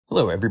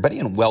Hello, everybody,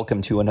 and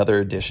welcome to another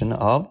edition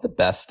of the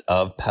Best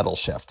of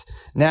Pedalshift.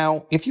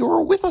 Now, if you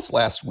were with us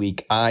last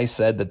week, I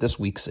said that this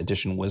week's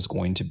edition was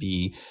going to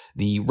be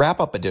the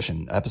wrap-up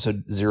edition,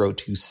 episode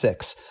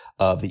 026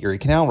 of the Erie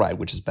Canal Ride,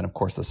 which has been, of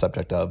course, the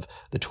subject of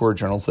the tour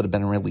journals that have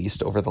been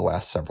released over the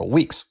last several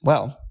weeks.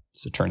 Well,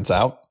 as it turns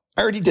out,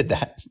 I already did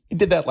that. I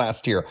did that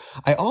last year.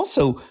 I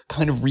also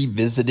kind of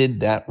revisited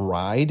that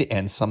ride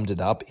and summed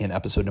it up in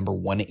episode number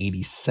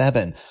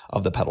 187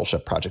 of the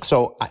Pedalshift project.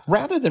 So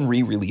rather than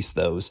re-release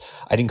those,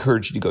 I'd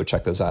encourage you to go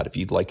check those out if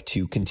you'd like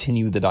to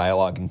continue the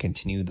dialogue and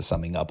continue the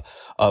summing up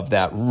of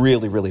that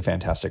really, really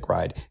fantastic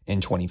ride in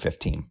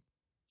 2015.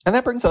 And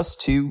that brings us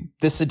to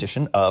this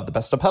edition of the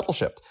Best of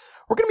Pedalshift.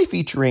 We're going to be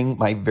featuring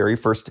my very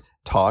first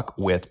talk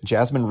with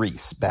Jasmine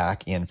Reese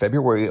back in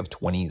February of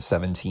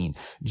 2017.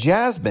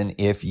 Jasmine,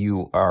 if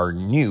you are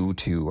new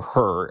to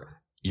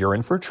her, you're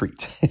in for a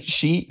treat.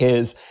 She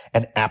is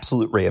an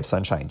absolute ray of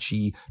sunshine.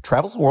 She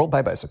travels the world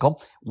by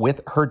bicycle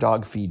with her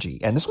dog Fiji.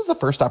 And this was the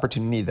first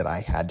opportunity that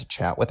I had to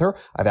chat with her.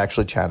 I've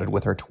actually chatted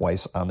with her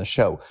twice on the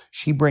show.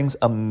 She brings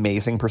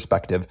amazing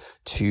perspective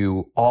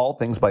to all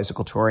things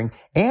bicycle touring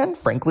and,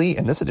 frankly,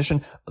 in this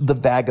edition, the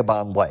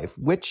Vagabond life,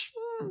 which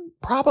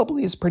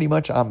probably is pretty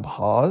much on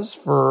pause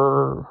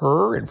for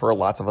her and for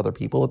lots of other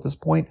people at this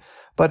point.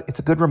 But it's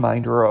a good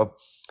reminder of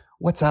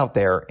what's out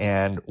there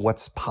and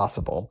what's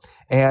possible.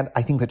 And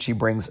I think that she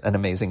brings an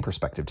amazing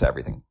perspective to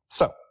everything.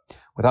 So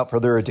without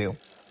further ado,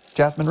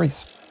 Jasmine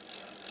Reese.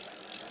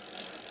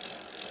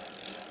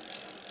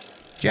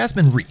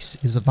 Jasmine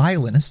Reese is a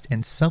violinist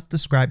and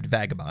self-described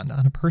vagabond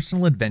on a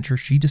personal adventure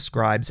she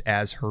describes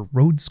as her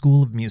road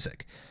school of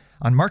music.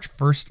 On March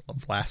 1st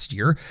of last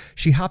year,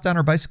 she hopped on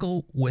her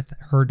bicycle with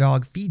her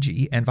dog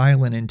Fiji and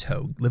violin in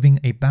tow, living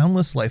a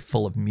boundless life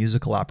full of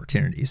musical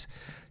opportunities.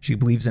 She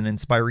believes in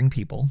inspiring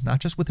people, not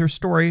just with her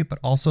story, but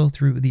also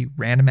through the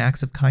random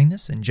acts of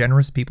kindness and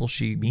generous people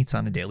she meets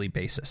on a daily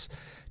basis.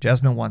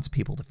 Jasmine wants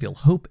people to feel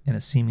hope in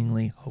a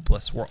seemingly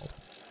hopeless world.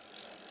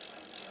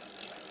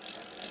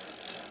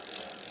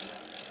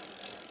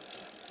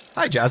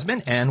 Hi,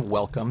 Jasmine, and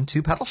welcome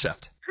to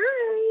Pedalshift.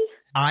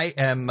 I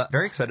am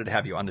very excited to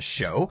have you on the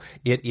show.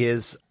 It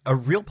is a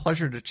real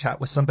pleasure to chat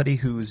with somebody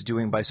who's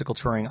doing bicycle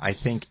touring, I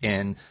think,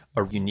 in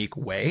a unique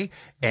way.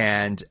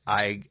 And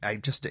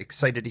I'm just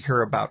excited to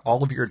hear about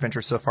all of your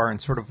adventures so far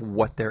and sort of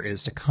what there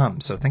is to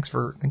come. So thanks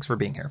for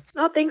being here.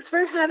 Oh, thanks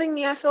for having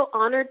me. I feel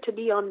honored to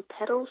be on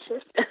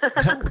Pedalshift.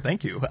 Well,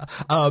 thank you.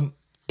 I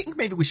think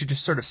maybe we should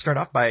just sort of start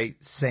off by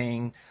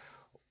saying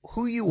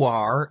who you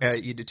are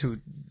to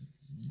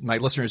my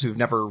listeners who've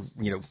never,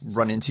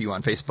 run into you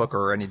on Facebook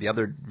or any of the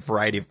other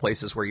variety of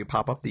places where you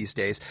pop up these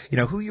days,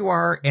 who you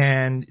are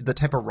and the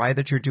type of ride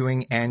that you're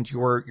doing and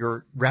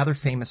your rather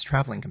famous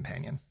traveling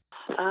companion.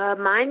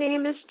 My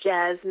name is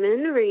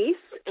Jasmine Reese,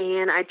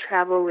 and I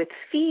travel with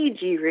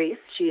Fiji Reese.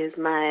 She is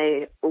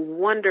my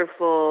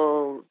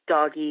wonderful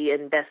doggy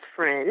and best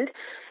friend.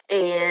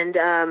 And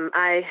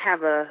I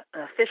have a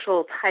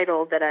official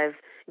title that I've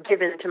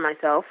given to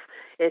myself.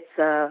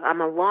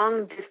 I'm a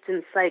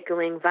long-distance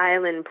cycling,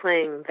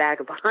 violin-playing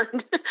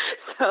vagabond.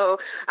 So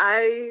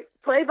I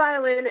play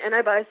violin and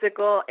I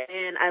bicycle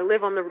and I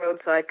live on the road,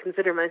 so I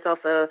consider myself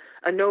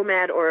a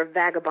nomad or a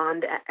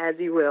vagabond, as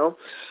you will.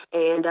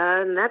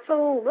 And that's a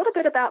little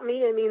bit about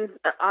me. I mean,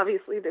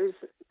 obviously there's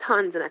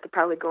tons, and I could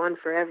probably go on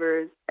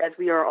forever, as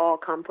we are all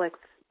complex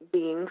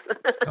beings.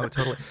 Oh,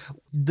 totally.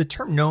 The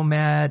term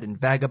nomad and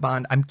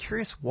vagabond, I'm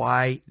curious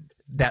why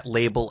that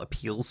label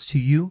appeals to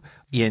you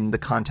in the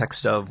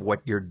context of what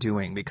you're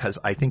doing, because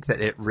I think that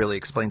it really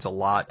explains a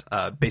lot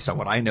based on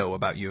what I know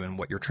about you and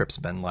what your trip's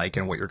been like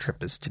and what your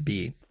trip is to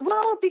be.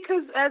 Well,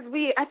 because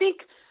I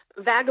think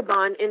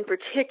vagabond in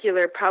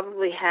particular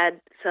probably had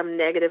some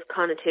negative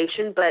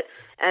connotation, but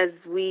as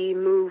we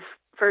move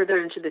further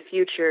into the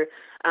future,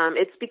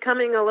 it's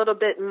becoming a little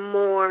bit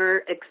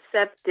more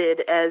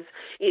accepted. As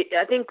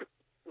I think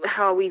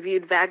how we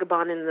viewed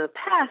vagabond in the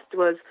past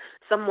was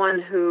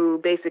someone who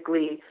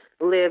basically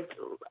lived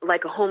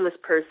like a homeless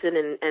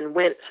person and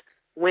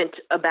went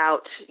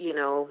about,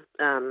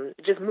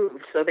 just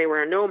moved. So they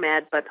were a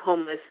nomad, but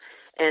homeless,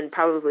 and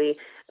probably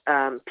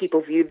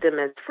people viewed them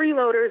as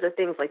freeloaders or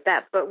things like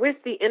that. But with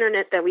the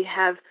internet that we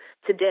have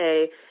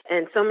today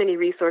and so many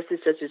resources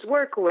such as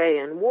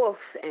Workaway and Wolf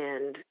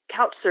and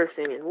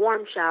Couchsurfing and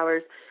Warm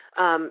Showers,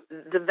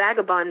 the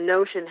vagabond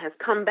notion has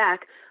come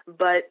back,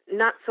 but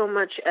not so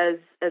much as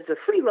a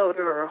freeloader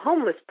or a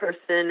homeless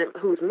person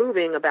who's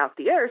moving about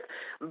the earth,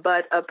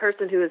 but a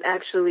person who is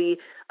actually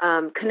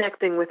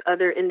connecting with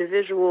other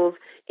individuals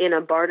in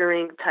a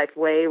bartering type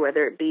way,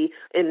 whether it be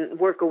in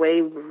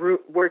Workaway,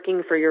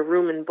 working for your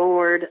room and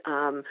board,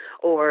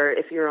 or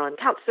if you're on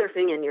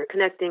Couchsurfing and you're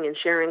connecting and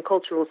sharing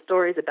cultural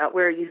stories about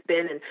where you've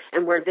been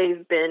and where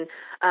they've been.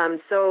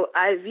 So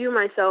I view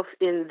myself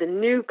in the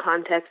new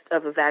context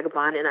of a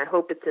vagabond, and I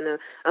hope it's in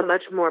a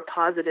much more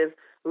positive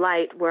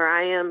light, where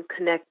I am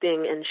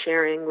connecting and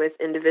sharing with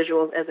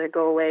individuals as I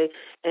go away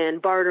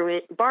and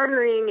bartering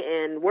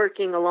and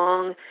working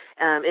along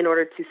in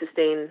order to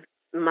sustain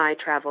my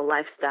travel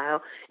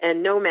lifestyle.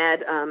 And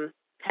Nomad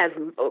has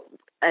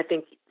I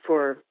think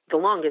for the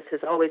longest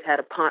has always had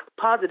a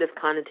positive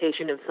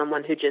connotation of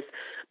someone who just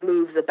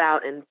moves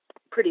about and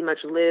pretty much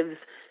lives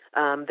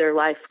their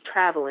life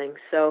traveling.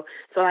 So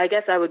I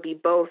guess I would be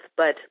both,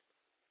 but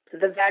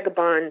the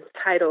Vagabond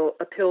title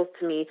appeals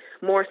to me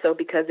more so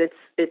because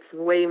it's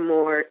way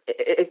more,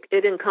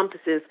 it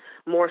encompasses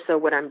more so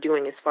what I'm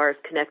doing as far as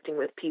connecting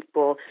with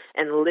people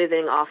and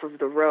living off of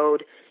the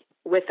road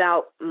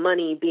without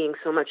money being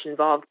so much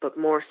involved, but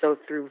more so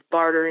through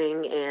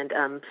bartering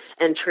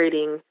and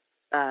trading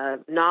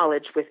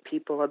knowledge with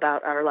people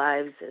about our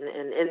lives,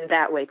 and in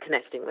that way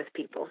connecting with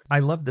people. I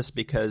love this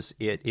because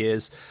it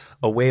is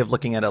a way of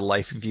looking at a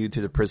life viewed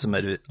through the prism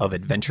of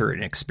adventure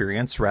and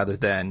experience rather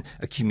than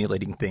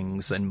accumulating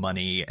things and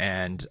money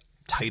and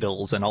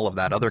titles and all of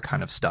that other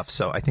kind of stuff.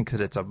 So I think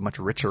that it's a much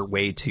richer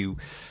way to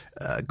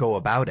go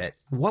about it.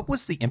 What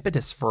was the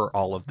impetus for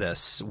all of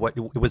this? What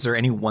was there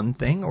any one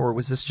thing, or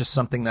was this just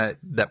something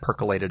that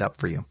percolated up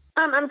for you?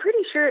 I'm pretty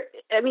sure.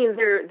 I mean,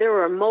 there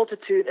were a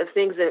multitude of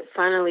things that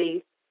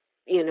finally,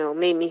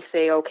 made me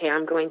say, okay,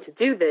 I'm going to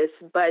do this.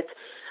 But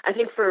I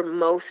think for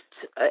most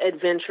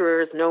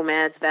adventurers,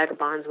 nomads,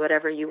 vagabonds,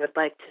 whatever you would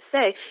like to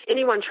say,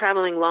 anyone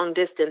traveling long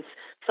distance,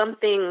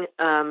 something,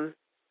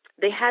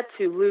 they had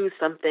to lose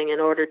something in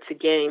order to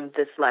gain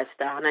this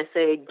lifestyle. And I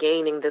say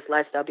gaining this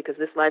lifestyle because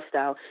this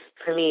lifestyle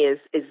for me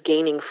is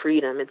gaining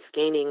freedom. It's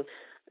gaining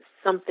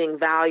something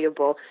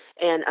valuable.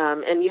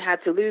 And you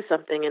had to lose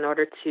something in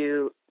order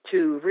to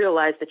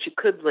realize that you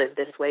could live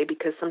this way,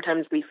 because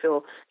sometimes we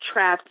feel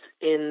trapped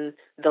in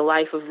the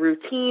life of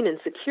routine and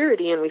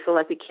security, and we feel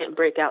like we can't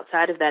break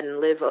outside of that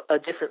and live a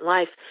different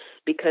life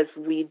because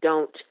we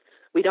don't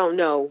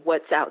know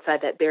what's outside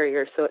that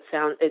barrier. So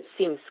it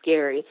seems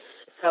scary.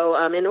 So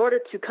in order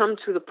to come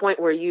to the point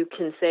where you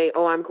can say,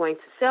 oh, I'm going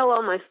to sell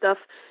all my stuff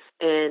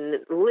and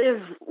live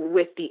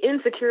with the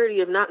insecurity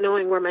of not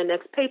knowing where my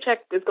next paycheck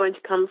is going to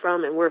come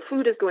from and where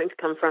food is going to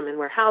come from and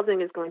where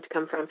housing is going to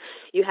come from,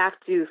 you have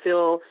to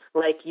feel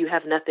like you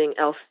have nothing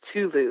else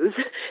to lose.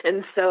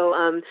 And so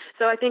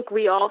I think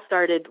we all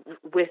started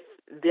with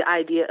the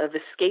idea of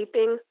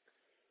escaping.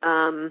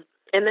 And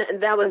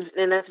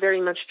that's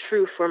very much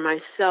true for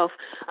myself.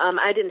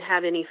 I didn't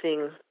have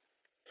anything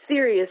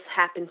serious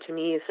happened to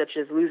me, such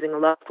as losing a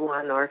loved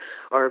one or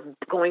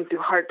going through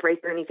heartbreak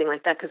or anything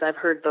like that, because I've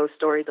heard those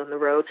stories on the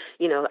road.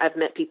 I've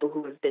met people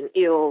who have been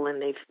ill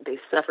and they've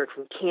suffered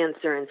from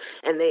cancer,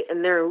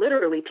 and there are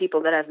literally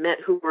people that I've met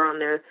who were on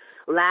their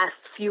last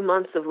few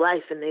months of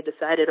life, and they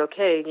decided,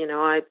 okay,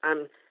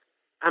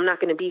 I'm not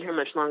going to be here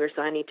much longer,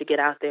 so I need to get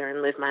out there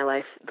and live my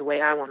life the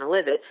way I want to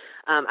live it.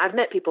 I've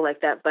met people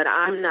like that, but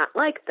I'm not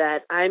like that.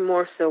 I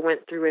more so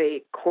went through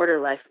a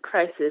quarter-life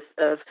crisis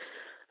of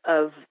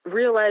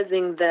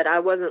realizing that I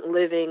wasn't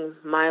living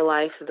my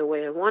life the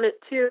way I wanted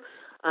to.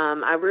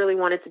 I really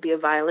wanted to be a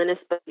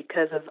violinist, but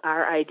because of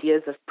our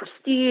ideas of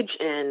prestige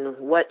and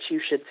what you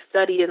should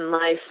study in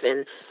life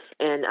and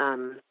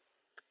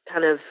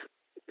kind of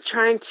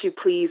trying to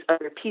please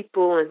other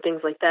people and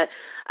things like that,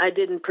 I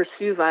didn't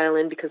pursue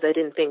violin because I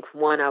didn't think,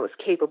 one, I was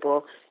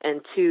capable,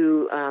 and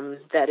two,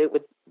 that it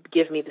would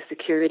give me the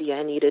security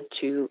I needed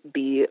to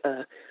be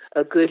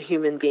a good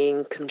human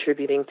being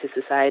contributing to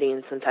society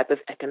in some type of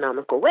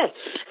economical way.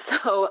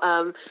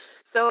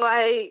 So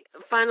I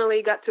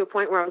finally got to a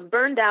point where I was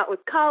burned out with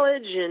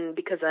college, and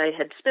because I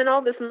had spent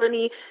all this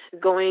money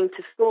going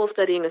to school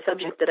studying a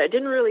subject that I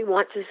didn't really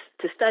want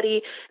to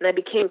study, and I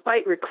became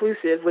quite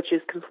reclusive, which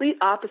is complete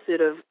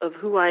opposite of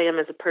who I am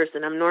as a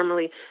person. I'm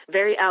normally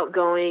very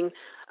outgoing,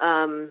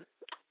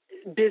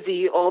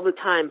 busy all the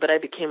time, but I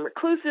became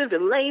reclusive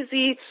and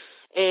lazy,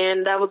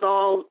 and that was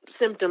all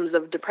symptoms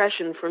of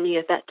depression for me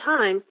at that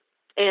time.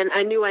 And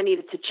I knew I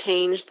needed to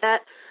change that.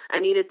 I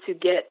need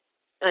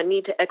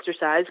to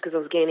exercise because I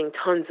was gaining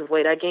tons of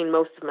weight. I gained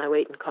most of my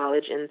weight in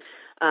college, and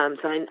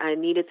so I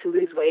needed to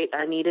lose weight.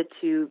 I needed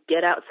to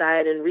get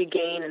outside and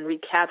regain and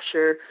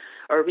recapture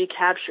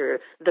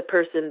the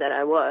person that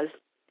I was.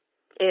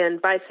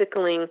 And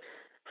bicycling,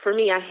 for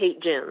me, I hate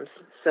gyms.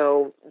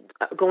 So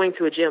going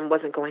to a gym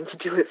wasn't going to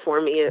do it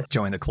for me.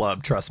 Join the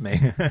club, trust me.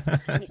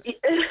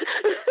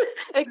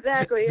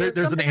 Exactly.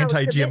 There's an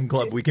anti-gym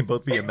club we can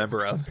both be a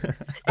member of.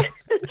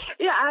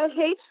 Yeah, I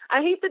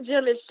hate the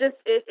gym. It's just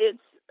it's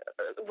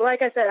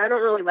like I said, I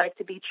don't really like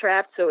to be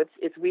trapped, so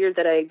it's weird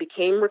that I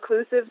became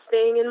reclusive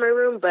staying in my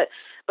room, but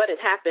it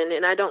happened,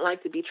 and I don't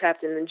like to be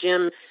trapped in the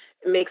gym.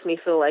 It makes me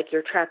feel like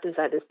you're trapped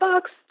inside this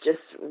box,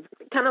 just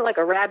kind of like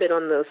a rabbit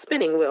on the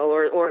spinning wheel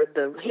or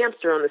the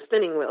hamster on the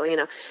spinning wheel,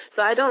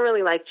 So I don't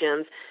really like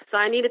gyms. So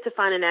I needed to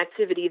find an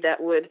activity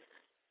that would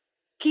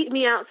keep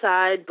me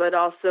outside, but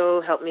also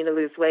help me to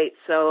lose weight.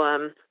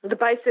 So the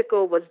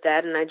bicycle was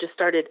that, and I just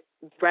started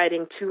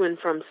riding to and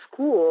from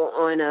school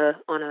on a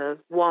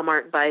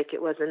Walmart bike.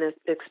 It wasn't an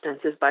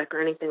expensive bike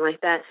or anything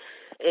like that.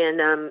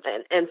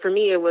 And for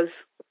me, it was,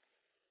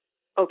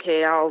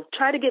 okay, I'll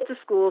try to get to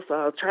school, so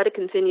I'll try to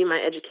continue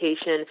my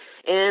education,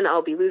 and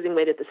I'll be losing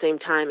weight at the same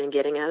time and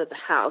getting out of the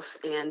house.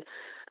 And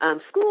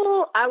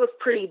school, I was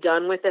pretty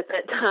done with at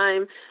that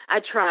time. I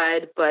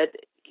tried, but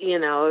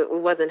it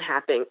wasn't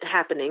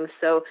happening.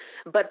 So,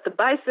 but the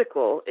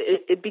bicycle,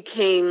 it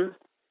became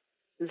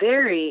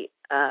very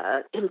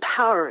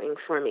empowering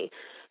for me.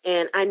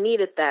 And I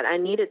needed that. I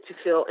needed to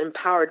feel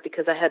empowered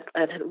because I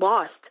had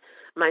lost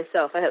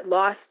myself. I had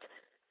lost,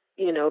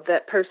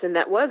 that person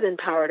that was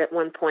empowered at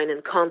one point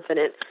and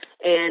confident.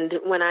 And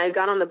when I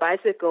got on the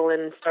bicycle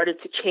and started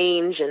to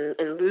change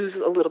and lose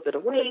a little bit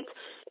of weight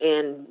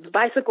and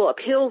bicycle up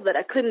hills that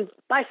I couldn't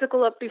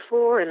bicycle up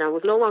before, and I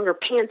was no longer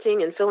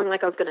panting and feeling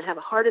like I was going to have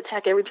a heart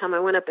attack every time I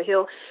went up a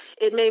hill,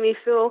 it made me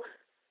feel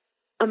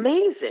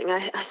amazing.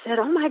 I said,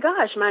 oh my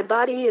gosh, my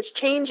body is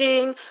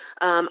changing.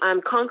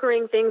 I'm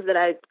conquering things that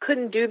I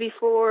couldn't do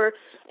before,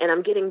 and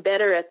I'm getting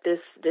better at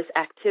this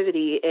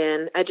activity.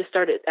 And I just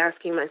started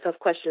asking myself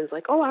questions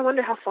like, oh, I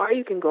wonder how far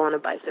you can go on a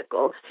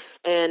bicycle.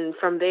 And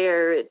from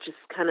there, it just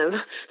kind of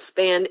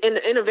spanned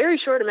in a very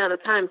short amount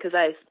of time, because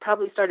I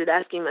probably started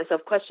asking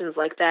myself questions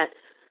like that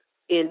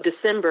in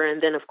December.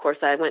 And then, of course,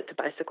 I went to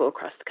bicycle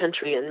across the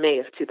country in May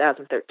of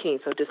 2013.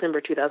 So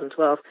December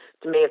 2012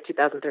 to May of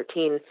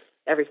 2013,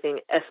 everything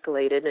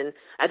escalated, and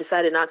I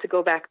decided not to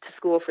go back to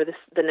school for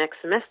the next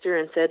semester,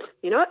 and said,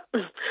 you know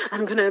what,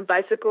 I'm going to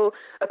bicycle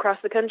across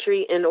the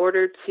country in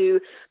order to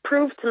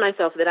prove to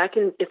myself that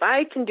if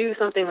I can do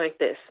something like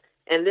this,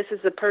 and this is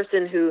a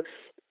person who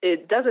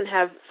doesn't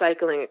have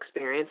cycling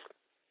experience,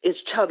 is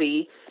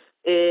chubby,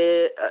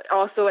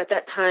 also at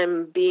that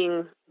time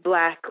being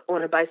Black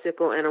on a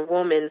bicycle and a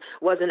woman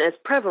wasn't as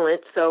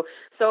prevalent, so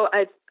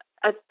I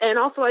and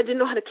also I didn't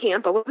know how to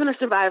camp. I wasn't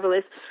a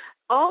survivalist.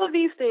 All of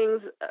these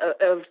things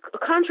of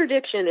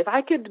contradiction. If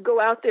I could go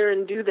out there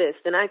and do this,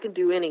 then I could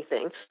do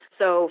anything.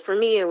 So for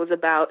me, it was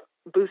about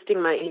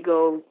boosting my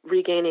ego,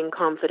 regaining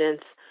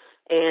confidence,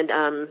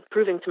 and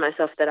proving to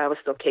myself that I was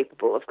still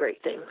capable of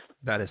great things.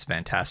 That is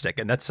fantastic.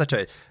 And that's such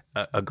a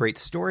great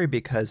story,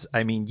 because,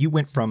 I mean, you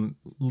went from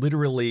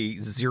literally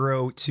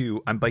zero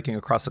to I'm biking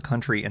across the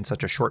country in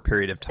such a short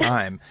period of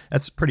time.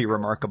 That's pretty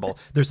remarkable.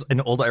 There's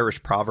an old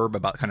Irish proverb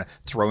about kind of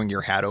throwing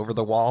your hat over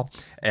the wall,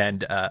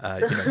 and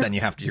then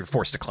you're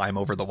forced to climb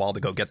over the wall to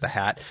go get the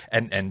hat.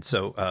 And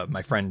so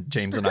my friend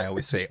James and I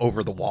always say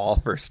over the wall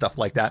for stuff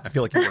like that. I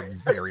feel like you were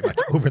very much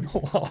over the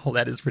wall.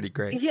 That is pretty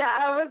great. Yeah,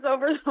 I was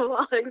over the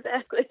wall,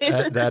 exactly.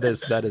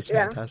 That is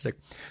fantastic.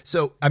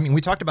 So, I mean,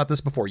 we talked about this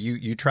before.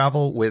 You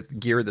travel with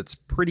gear that's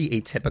pretty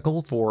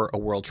atypical for a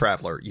world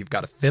traveler. You've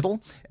got a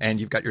fiddle and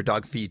you've got your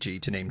dog Fiji,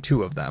 to name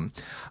two of them.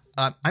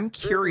 I'm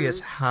curious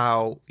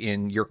how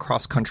in your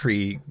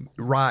cross-country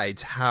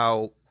rides,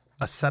 how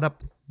a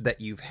setup that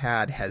you've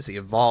had has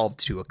evolved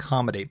to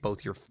accommodate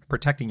both your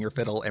protecting your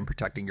fiddle and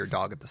protecting your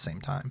dog at the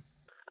same time.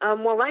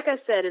 Well, like I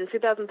said, in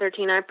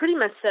 2013, I pretty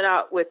much set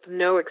out with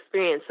no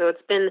experience. So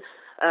it's been,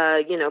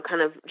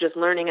 kind of just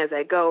learning as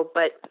I go.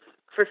 But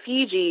for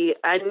Fiji,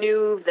 I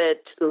knew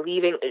that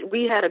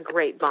we had a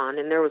great bond,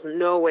 and there was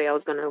no way I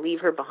was going to leave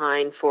her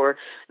behind for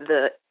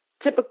the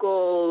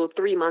typical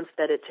 3 months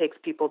that it takes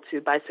people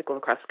to bicycle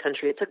across the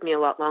country. It took me a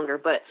lot longer,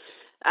 but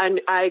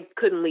I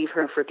couldn't leave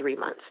her for 3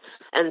 months.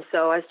 And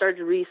so I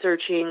started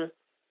researching,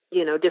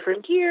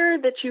 different gear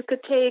that you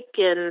could take,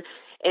 and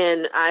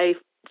I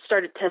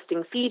started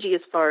testing Fiji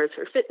as far as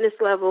her fitness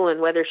level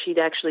and whether she'd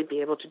actually be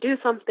able to do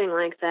something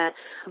like that.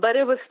 But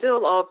it was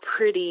still all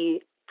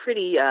pretty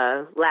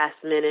last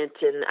minute,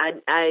 and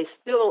I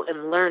still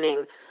am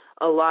learning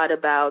a lot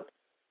about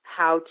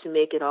how to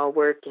make it all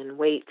work and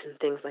weight and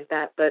things like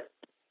that. But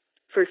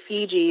for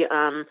Fiji,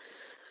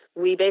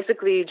 we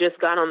basically just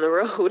got on the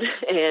road,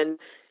 and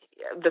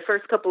the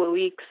first couple of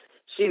weeks,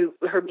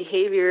 her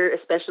behavior,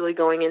 especially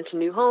going into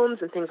new homes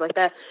and things like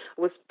that,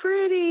 was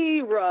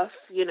pretty rough.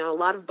 A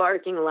lot of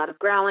barking, a lot of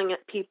growling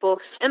at people.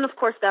 And of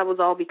course, that was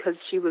all because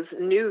she was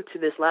new to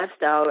this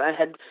lifestyle.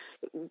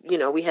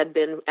 We had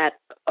been at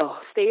a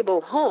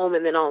stable home,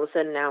 and then all of a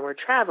sudden now we're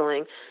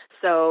traveling.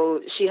 So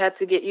she had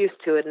to get used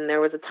to it, and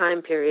there was a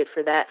time period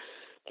for that.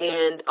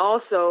 And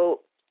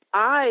also,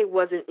 I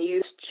wasn't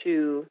used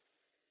to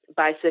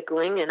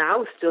bicycling, and I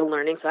was still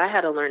learning, so I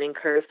had a learning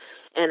curve.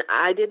 And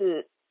I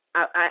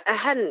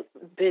hadn't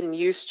been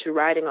used to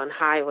riding on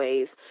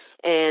highways,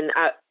 and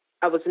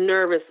I was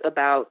nervous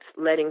about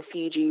letting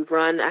Fiji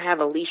run. I have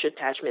a leash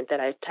attachment that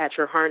I attach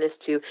her harness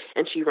to,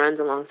 and she runs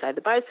alongside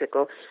the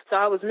bicycle. So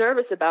I was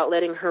nervous about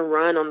letting her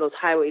run on those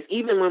highways,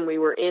 even when we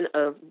were in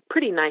a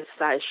pretty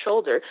nice-sized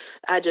shoulder.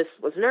 I just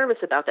was nervous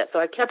about that. So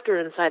I kept her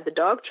inside the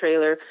dog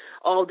trailer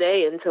all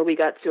day until we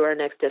got to our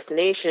next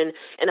destination,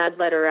 and I'd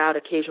let her out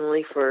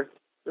occasionally for,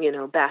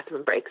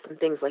 bathroom breaks and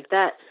things like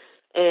that.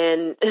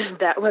 And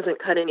that wasn't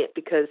cutting it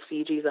because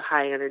Fiji's a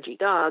high energy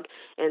dog.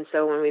 And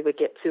so when we would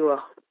get to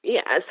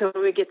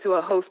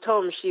a host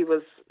home, she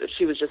was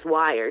just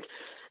wired.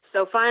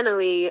 So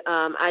finally,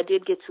 I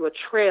did get to a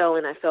trail,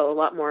 and I felt a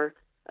lot more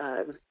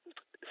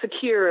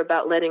secure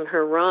about letting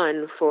her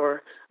run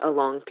for a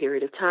long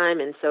period of time.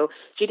 And so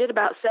she did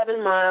about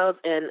 7 miles,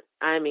 and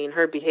I mean,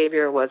 her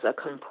behavior was a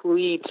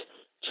complete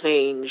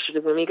change.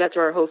 When we got to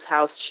our host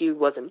house, she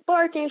wasn't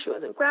barking, she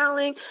wasn't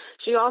growling.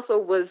 She also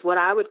was what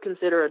I would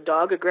consider a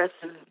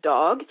dog-aggressive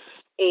dog,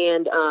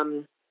 and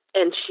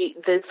and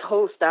this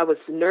host, I was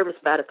nervous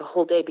about it the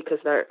whole day because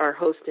our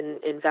host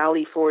in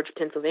Valley Forge,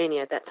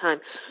 Pennsylvania at that time,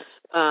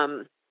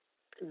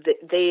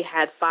 they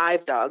had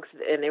 5 dogs,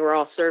 and they were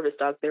all service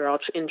dogs. They were all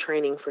in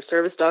training for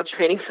service dog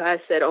training. So I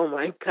said, oh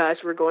my gosh,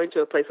 we're going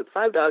to a place with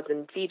 5 dogs,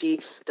 and Fiji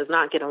does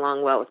not get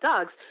along well with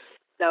dogs.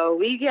 So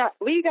we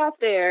got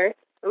there.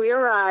 We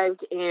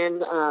arrived,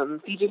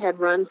 and Fiji had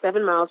run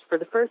 7 miles for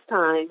the first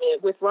time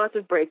with lots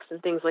of breaks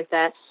and things like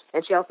that.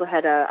 And she also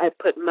had I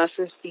put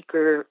Musher's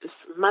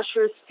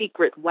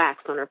Secret wax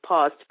on her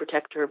paws to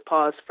protect her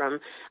paws from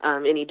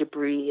any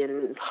debris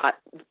and hot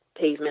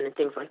pavement and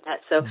things like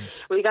that. So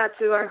we got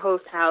to our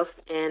host house,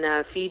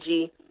 and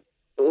Fiji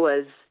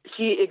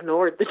she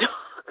ignored the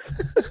dogs.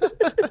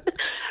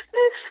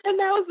 And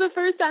that was the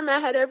first time I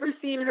had ever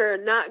seen her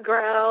not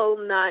growl,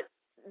 not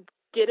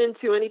get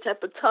into any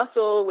type of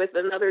tussle with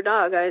another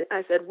dog.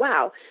 I said,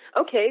 wow,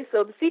 okay,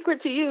 so the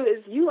secret to you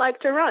is you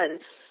like to run.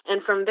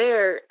 And from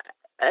there,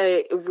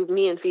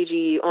 me and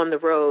Fiji on the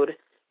road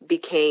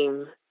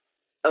became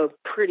a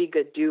pretty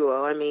good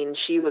duo. I mean,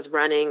 she was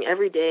running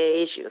every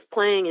day. She was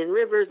playing in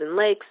rivers and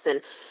lakes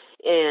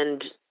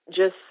and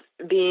just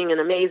being an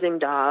amazing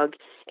dog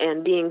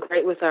and being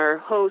great with our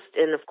host.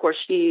 And of course,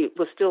 she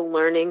was still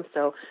learning.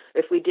 So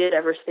if we did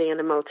ever stay in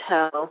a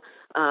motel,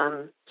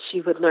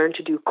 she would learn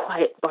to do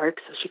quiet bark.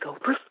 So she'd go,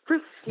 roof,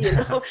 roof,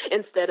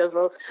 instead of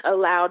a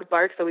loud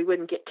bark, so we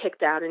wouldn't get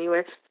kicked out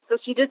anywhere. So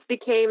she just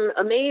became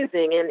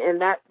amazing.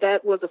 And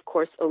that was, of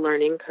course, a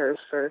learning curve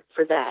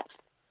for that.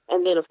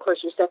 And then, of course,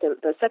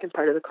 the second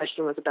part of the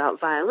question was about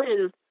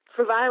violin.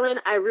 For violin,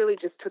 I really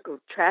just took a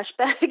trash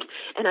bag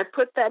and I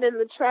put that in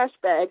the trash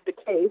bag, the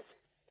case,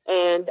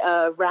 and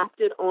wrapped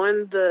it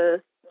on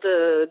the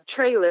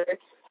trailer.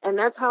 And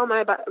that's how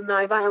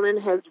my violin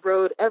has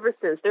rode ever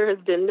since. There has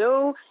been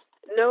no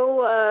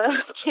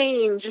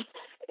change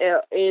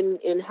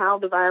in how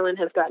the violin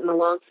has gotten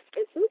along.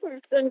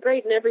 It's done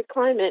great in every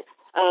climate,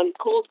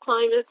 cold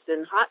climates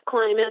and hot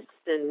climates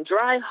and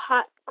dry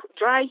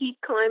heat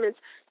climates.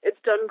 It's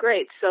done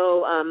great.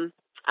 So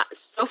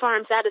far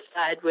I'm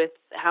satisfied with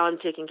how I'm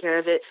taking care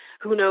of it.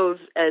 Who knows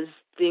as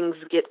things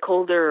get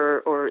colder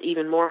or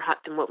even more hot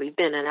than what we've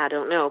been, and I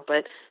don't know.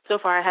 But so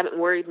far I haven't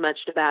worried much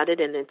about it,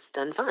 and it's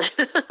done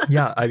fine.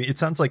 Yeah, I mean, it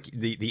sounds like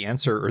the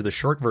answer or the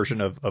short version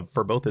of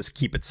for both is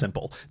keep it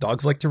simple.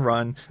 Dogs like to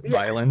run,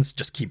 violins,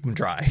 just keep them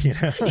dry. You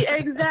know? Yeah,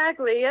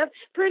 exactly. Yep.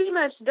 Pretty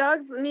much.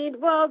 Dogs need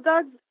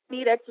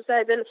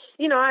exercise. And,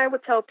 I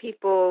would tell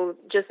people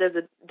just as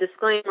a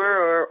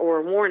disclaimer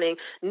or warning,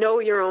 know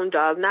your own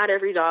dog. Not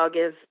every dog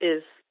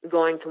is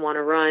going to want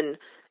to run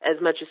as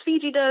much as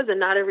Fiji does, and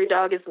not every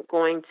dog is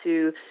going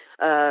to,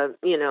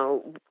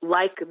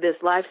 like this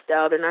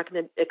lifestyle. They're not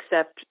going to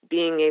accept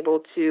being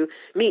able to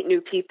meet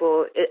new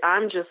people.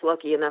 I'm just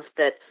lucky enough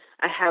that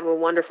I have a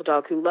wonderful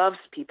dog who loves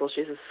people.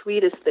 She's the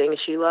sweetest thing.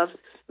 She loves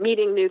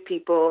meeting new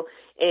people,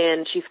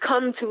 and she's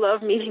come to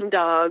love meeting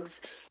dogs.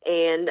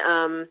 And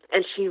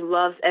she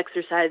loves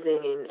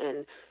exercising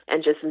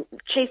and just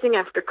chasing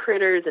after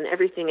critters and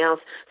everything else.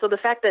 So the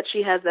fact that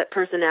she has that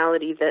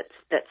personality that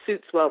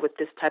suits well with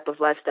this type of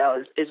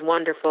lifestyle is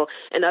wonderful.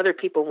 And other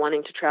people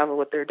wanting to travel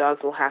with their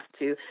dogs will have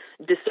to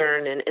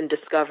discern and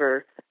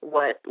discover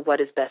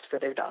what is best for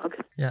their dog.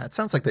 Yeah, it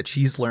sounds like that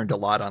she's learned a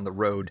lot on the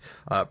road,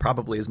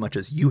 probably as much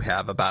as you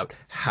have, about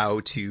how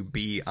to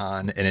be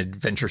on an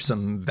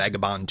adventuresome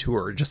vagabond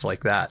tour just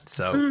like that.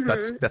 So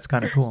that's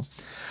kind of cool.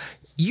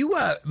 You,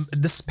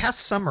 this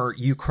past summer,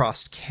 you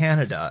crossed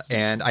Canada,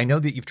 and I know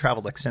that you've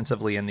traveled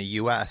extensively in the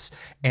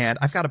U.S., and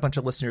I've got a bunch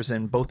of listeners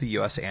in both the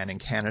U.S. and in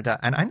Canada,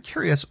 and I'm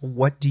curious,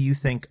 what do you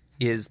think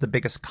is the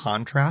biggest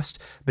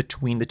contrast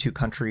between the two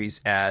countries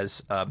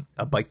as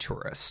a bike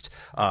tourist,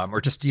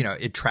 or just,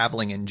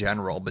 traveling in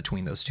general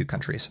between those two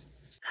countries?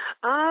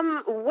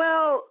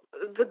 Well,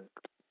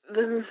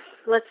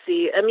 let's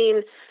see. I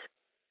mean,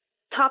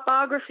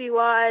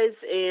 topography-wise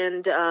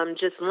and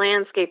just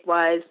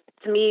landscape-wise,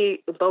 to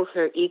me, both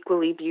are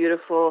equally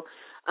beautiful.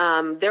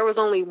 There was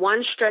only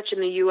one stretch in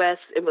the U.S.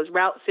 It was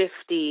Route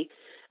 50,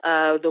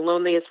 the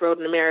loneliest road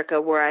in America,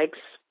 where I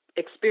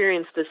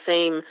experienced the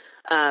same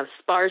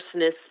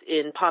sparseness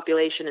in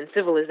population and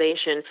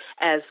civilization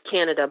as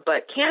Canada.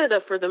 But Canada,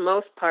 for the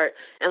most part,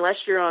 unless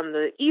you're on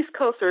the East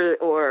Coast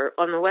or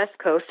on the West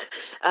Coast,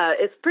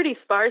 it's pretty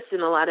sparse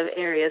in a lot of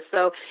areas.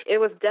 So it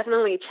was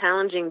definitely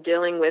challenging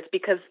dealing with,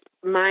 because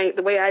the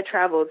way I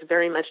travel is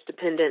very much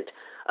dependent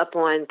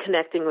upon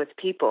connecting with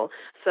people.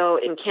 So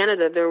in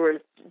Canada, there were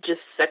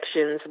just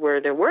sections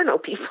where there were no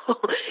people,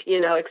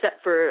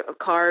 except for a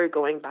car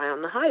going by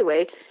on the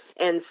highway.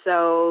 And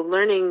so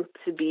learning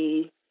to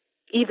be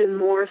even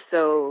more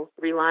so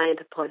reliant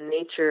upon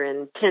nature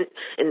and tent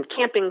and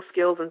camping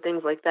skills and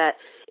things like that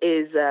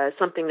is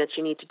something that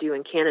you need to do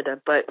in Canada.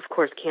 But of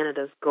course,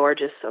 Canada's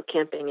gorgeous, so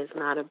camping is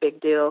not a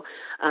big deal.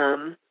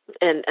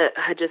 And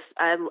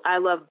I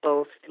love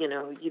both.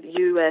 The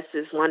U.S.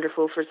 is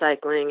wonderful for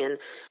cycling,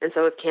 and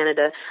so is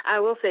Canada. I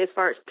will say, as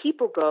far as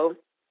people go,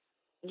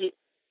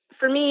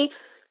 for me,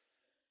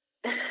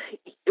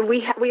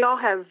 we all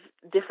have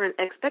different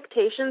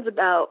expectations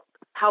about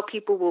how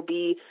people will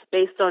be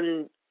based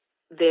on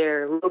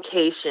their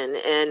location,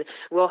 and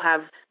we'll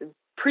have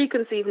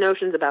preconceived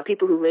notions about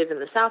people who live in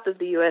the south of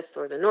the U.S.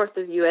 or the north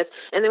of the U.S.,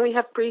 and then we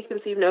have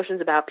preconceived notions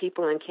about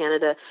people in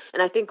Canada.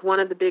 And I think one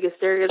of the biggest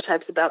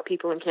stereotypes about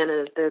people in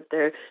Canada is that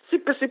they're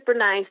super, super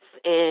nice,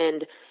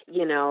 and,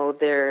 you know,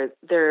 they're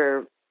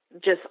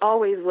just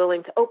always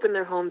willing to open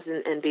their homes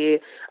and be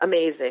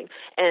amazing.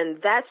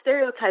 And that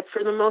stereotype,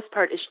 for the most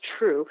part, is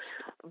true.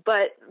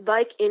 But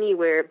like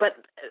anywhere,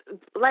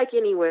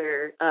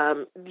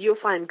 you'll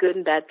find good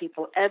and bad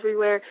people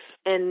everywhere.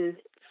 And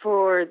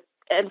for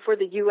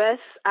the U.S.,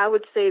 I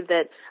would say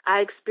that I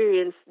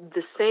experienced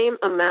the same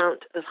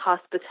amount of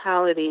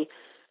hospitality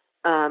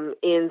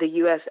in the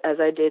U.S. as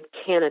I did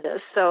Canada.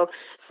 So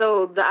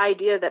the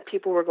idea that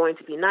people were going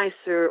to be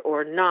nicer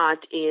or not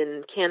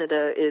in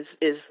Canada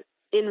is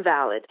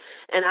invalid.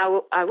 And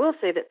I will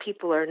say that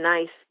people are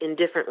nice in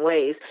different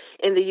ways.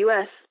 In the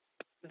U.S.,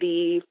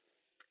 the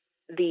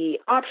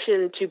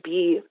option to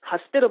be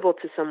hospitable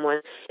to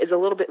someone is a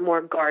little bit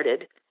more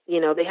guarded.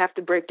 You know, they have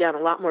to break down a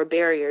lot more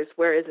barriers.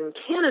 Whereas in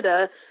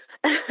Canada,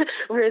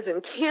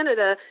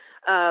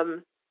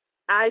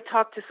 I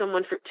talked to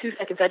someone for 2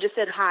 seconds. I just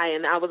said hi,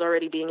 and I was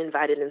already being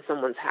invited in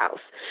someone's house.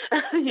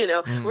 You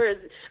know, whereas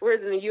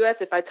in the U.S.,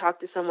 if I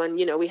talked to someone,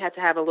 you know, we had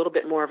to have a little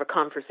bit more of a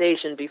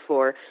conversation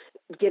before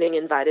getting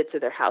invited to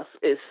their house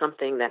is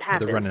something that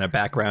happens. They're running a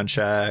background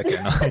check.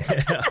 And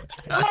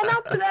well,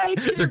 not today.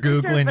 They're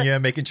Googling you,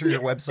 making sure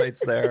your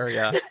website's there.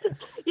 Yeah.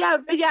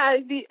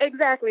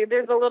 Exactly.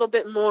 There's a little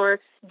bit more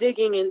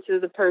digging into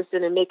the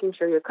person and making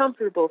sure you're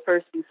comfortable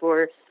first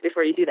before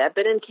you do that.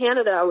 But in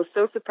Canada, I was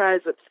so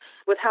surprised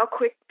with how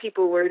quick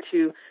people were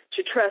to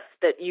trust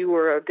that you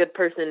were a good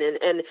person,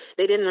 and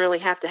they didn't really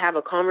have to have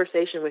a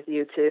conversation with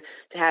you to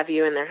have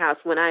you in their house.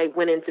 When I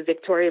went into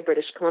Victoria,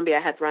 British Columbia,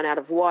 I had run out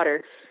of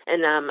water,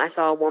 and I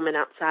saw a woman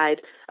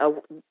outside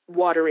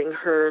watering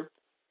her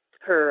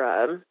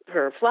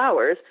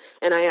flowers,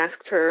 and I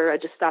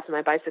just stopped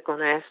my bicycle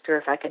and I asked her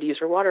if I could use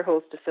her water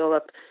hose to fill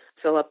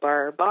up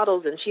our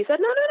bottles, and she said,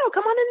 no,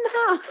 come on in the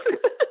house.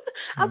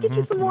 I'll get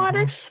you some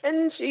water.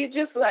 And she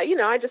just,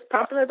 I just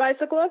propped my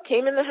bicycle up,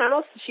 came in the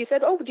house. She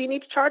said, oh, do you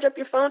need to charge up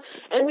your phone?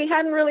 And we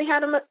hadn't really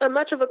had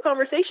much of a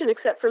conversation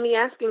except for me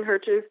asking her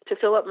to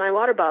fill up my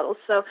water bottles.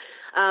 So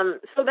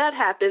that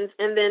happens.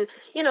 And then,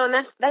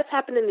 and that's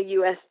happened in the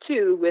U.S.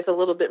 too, with a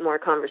little bit more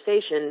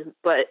conversation,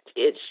 but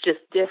it's just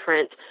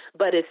different,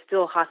 but it's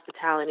still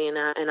hospitality. And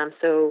I'm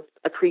so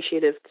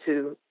appreciative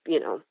to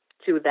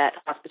that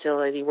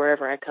hospitality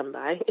wherever I come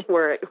by,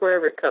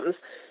 wherever it comes.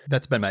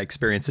 That's been my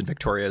experience in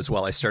Victoria as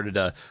well. I started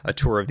a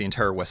tour of the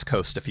entire West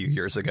Coast a few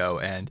years ago,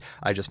 and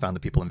I just found the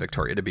people in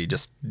Victoria to be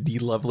just the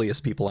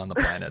loveliest people on the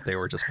planet. They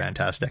were just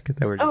fantastic.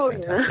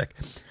 Fantastic.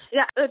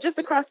 Yeah, just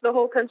across the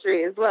whole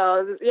country as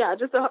well. Yeah,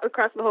 just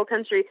across the whole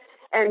country.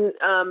 And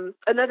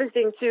another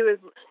thing too is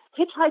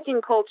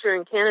hitchhiking culture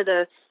in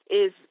Canada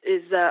is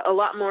a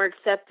lot more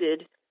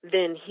accepted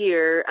than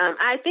here.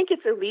 I think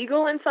it's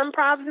illegal in some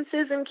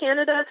provinces in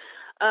Canada,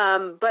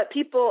 but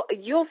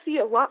you'll see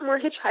a lot more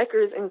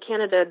hitchhikers in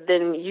Canada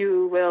than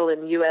you will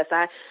in U.S.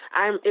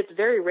 It's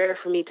very rare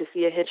for me to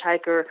see a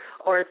hitchhiker,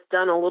 or it's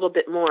done a little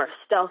bit more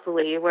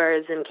stealthily,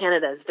 whereas in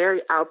Canada it's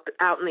very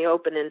out in the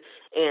open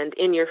and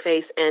in your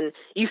face, and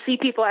you see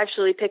people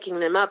actually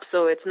picking them up,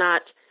 so it's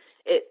not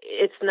as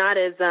it's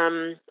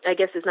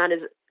not as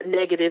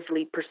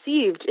negatively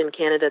perceived in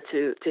Canada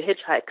to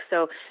hitchhike.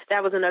 So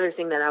that was another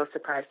thing that I was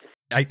surprised to see.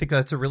 I think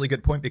that's a really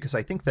good point, because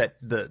I think that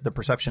the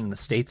perception in the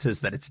States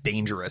is that it's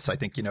dangerous. I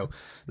think,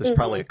 there's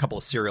probably a couple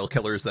of serial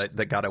killers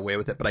that got away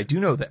with it, but I do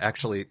know that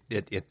actually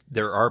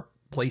there are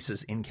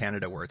places in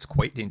Canada where it's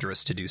quite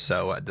dangerous to do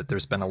so, that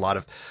there's been a lot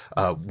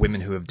of women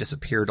who have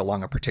disappeared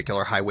along a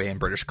particular highway in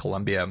British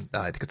Columbia.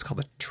 I think it's called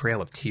the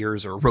Trail of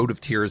Tears or Road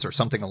of Tears or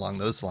something along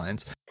those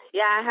lines.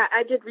 Yeah,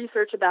 I did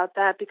research about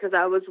that because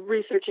I was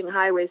researching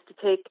highways to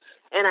take,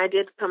 and I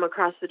did come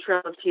across the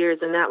Trail of Tears,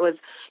 and that was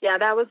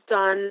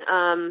done,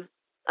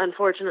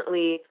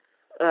 unfortunately,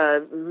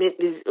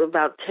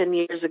 about 10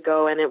 years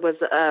ago, and it was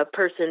a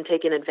person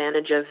taking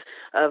advantage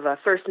of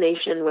First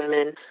Nation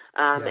women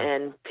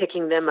and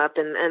picking them up,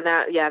 and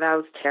that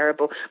was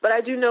terrible. But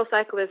I do know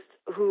cyclists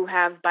who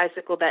have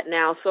bicycled that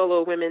now,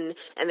 solo women,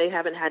 and they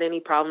haven't had any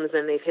problems,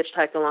 and they've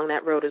hitchhiked along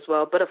that road as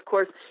well. But of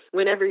course,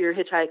 whenever you're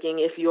hitchhiking,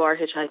 if you are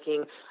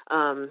hitchhiking,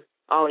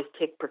 always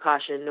take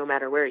precaution no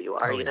matter where you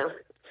are, know.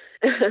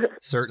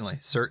 Certainly.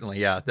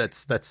 Yeah,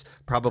 that's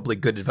probably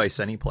good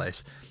advice any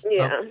place.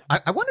 Yeah.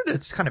 I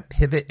wanted to kind of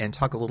pivot and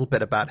talk a little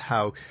bit about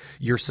how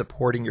you're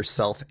supporting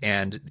yourself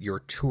and your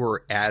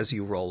tour as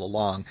you roll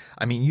along.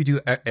 I mean, you do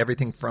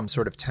everything from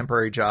sort of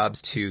temporary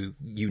jobs to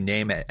you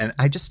name it. And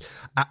I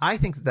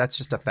think that's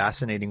just a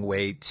fascinating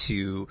way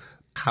to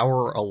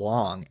power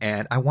along.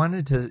 And I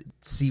wanted to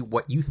see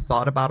what you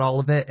thought about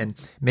all of it and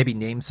maybe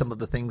name some of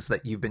the things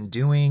that you've been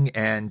doing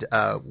and,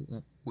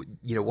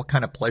 what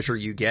kind of pleasure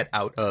you get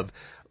out of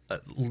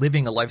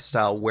living a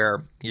lifestyle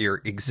where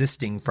you're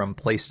existing from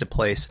place to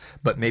place,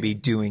 but maybe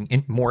doing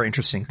more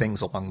interesting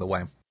things along the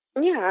way.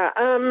 Yeah,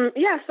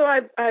 So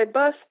I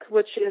busk,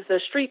 which is a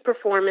street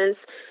performance,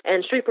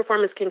 and street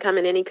performance can come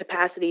in any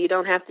capacity. You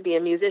don't have to be a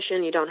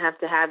musician. You don't have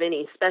to have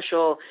any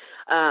special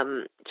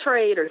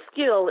trade or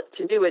skill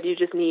to do it. You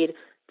just need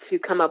to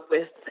come up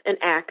with an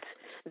act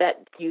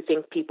that you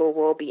think people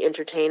will be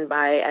entertained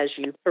by as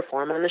you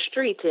perform on the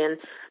street. And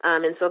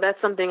so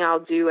that's something I'll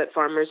do at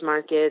farmers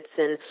markets.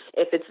 And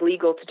if it's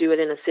legal to do it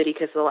in a city,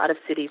 because a lot of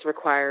cities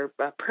require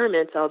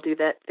permits, I'll do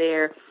that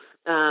there.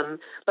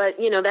 But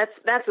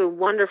that's a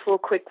wonderful,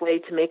 quick way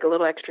to make a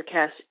little extra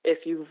cash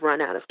if you've run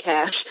out of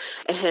cash.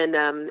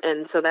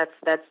 And so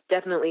that's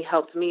definitely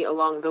helped me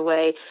along the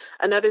way.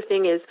 Another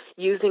thing is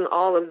using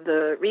all of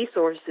the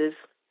resources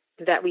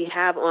that we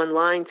have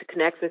online to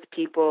connect with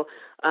people,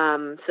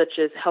 such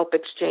as Help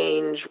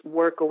Exchange,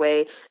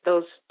 Workaway.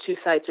 Those two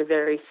sites are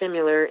very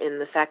similar in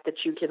the fact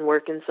that you can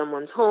work in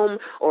someone's home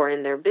or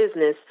in their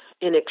business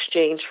in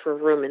exchange for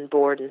room and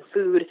board and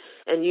food.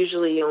 And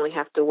usually you only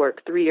have to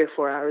work 3 or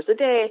 4 hours a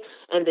day,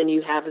 and then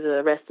you have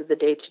the rest of the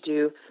day to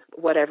do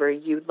whatever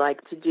you'd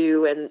like to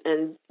do.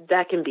 And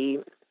that can be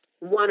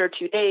 1 or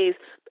 2 days.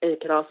 It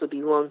could also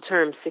be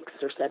long-term, 6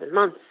 or 7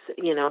 months,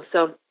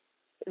 so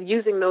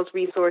using those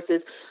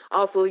resources,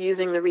 also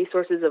using the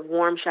resources of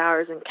warm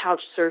showers and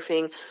couch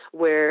surfing,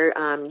 where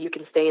you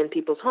can stay in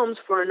people's homes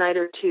for a night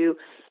or two,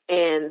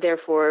 and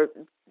therefore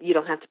you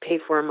don't have to pay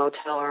for a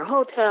motel or a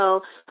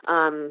hotel,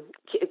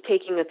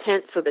 taking a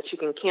tent so that you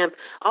can camp.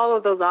 All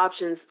of those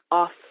options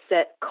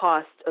offset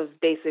cost of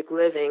basic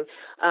living.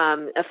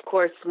 Of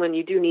course, when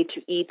you do need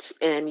to eat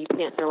and you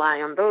can't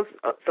rely on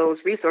those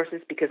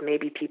resources because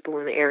maybe people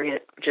in the area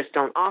just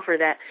don't offer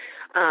that,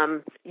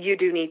 you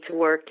do need to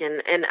work.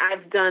 And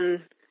I've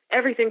done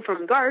everything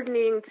from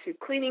gardening to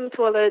cleaning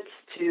toilets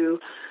to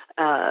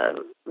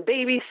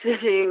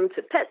babysitting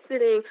to pet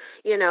sitting.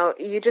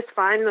 You just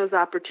find those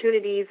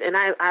opportunities. And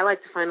I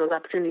like to find those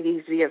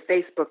opportunities via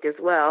Facebook as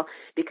well,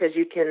 because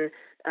you can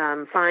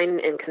find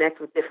and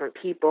connect with different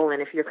people.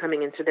 And if you're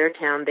coming into their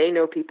town, they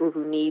know people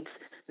who needs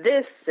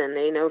this, and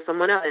they know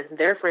someone else, and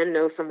their friend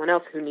knows someone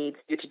else who needs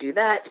you to do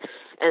that.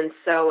 And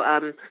so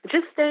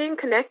just staying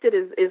connected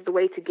is the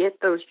way to get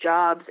those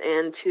jobs,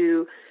 and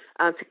to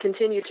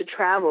continue to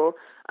travel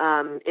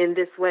in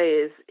this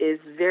way is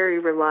very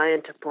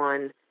reliant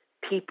upon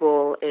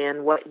people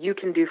and what you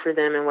can do for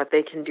them and what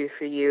they can do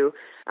for you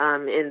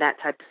in that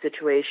type of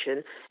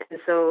situation. And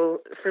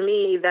so for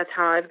me, that's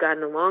how I've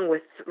gotten along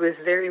with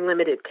very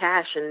limited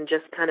cash and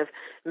just kind of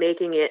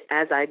making it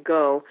as I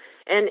go.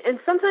 And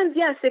sometimes,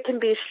 yes, it can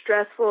be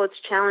stressful.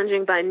 It's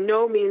challenging. By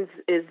no means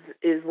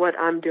is what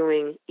I'm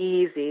doing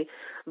easy.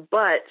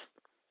 But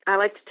I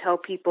like to tell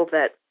people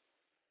that,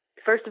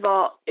 first of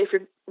all,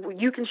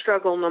 you can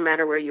struggle no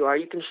matter where you are.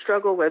 You can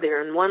struggle whether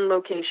you're in one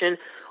location,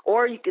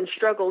 or you can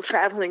struggle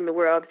traveling the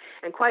world.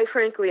 And quite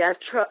frankly, I've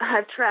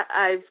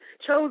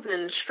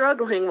chosen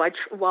struggling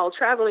while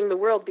traveling the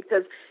world,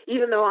 because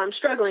even though I'm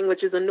struggling,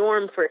 which is a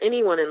norm for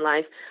anyone in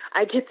life,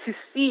 I get to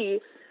see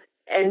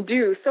and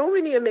do so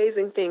many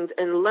amazing things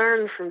and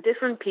learn from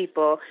different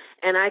people.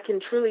 And I can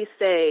truly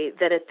say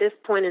that at this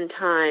point in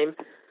time,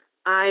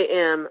 I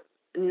am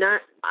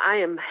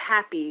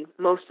happy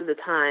most of the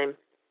time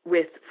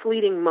with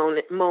fleeting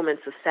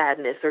moments of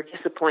sadness or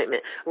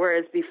disappointment,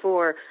 whereas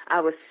before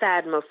I was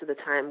sad most of the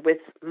time with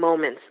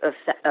moments of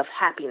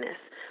happiness.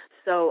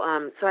 So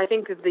I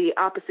think the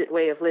opposite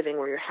way of living,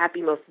 where you're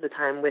happy most of the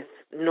time with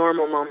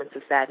normal moments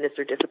of sadness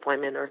or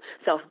disappointment or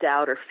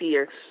self-doubt or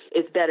fear,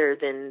 is better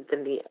than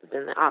the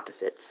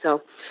opposite.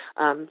 So,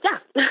 yeah.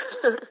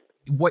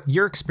 What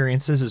your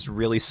experience is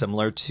really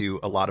similar to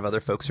a lot of other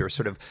folks who are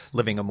sort of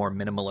living a more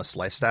minimalist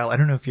lifestyle. I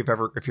don't know if you're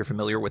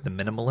familiar with the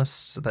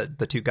Minimalists,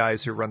 the two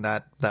guys who run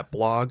that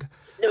blog.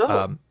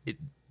 No.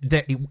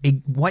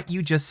 What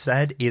you just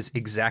said is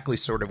exactly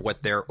sort of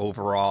what their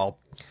overall,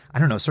 I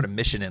don't know, sort of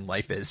mission in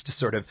life is, to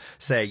sort of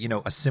say,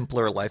 a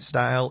simpler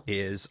lifestyle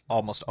is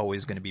almost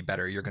always going to be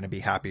better. You're going to be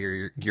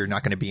happier. You're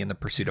not going to be in the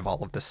pursuit of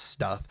all of this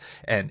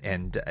stuff. And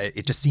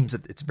it just seems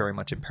that it's very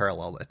much in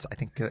parallel. I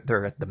think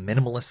they're at the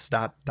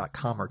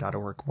minimalists.com or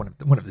 .org, one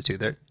of the two.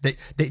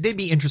 They'd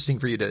be interesting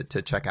for you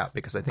to check out,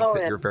 because I think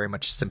you're very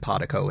much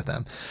simpatico with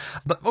them.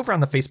 But over on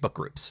the Facebook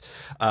groups,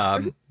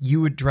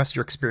 you addressed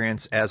your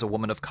experience as a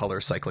woman of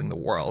color cycling the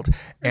world.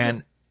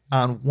 And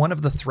on one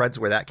of the threads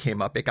where that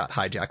came up, it got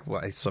hijacked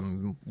by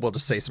some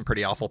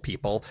pretty awful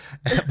people.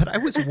 But I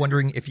was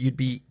wondering if you'd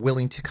be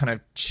willing to kind of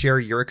share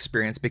your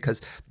experience,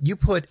 because you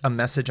put a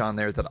message on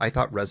there that I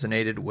thought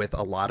resonated with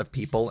a lot of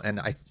people.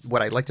 And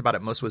what I liked about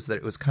it most was that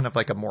it was kind of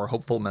like a more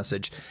hopeful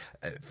message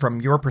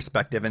from your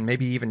perspective, and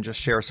maybe even just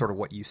share sort of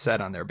what you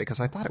said on there, because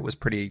I thought it was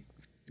pretty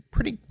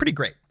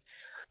great.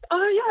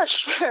 Oh, yeah,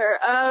 sure.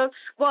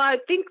 Well, I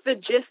think the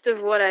gist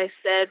of what I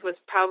said was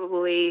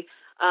probably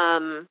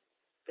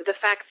the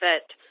fact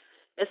that,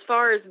 as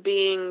far as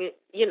being,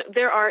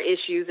 there are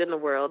issues in the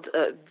world,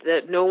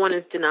 that no one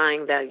is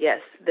denying that.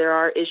 Yes, there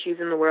are issues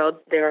in the world.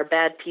 There are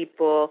bad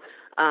people,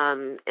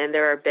 and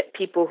there are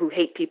people who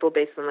hate people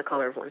based on the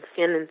color of one's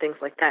skin and things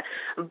like that.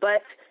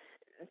 But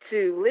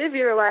to live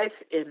your life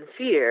in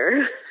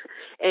fear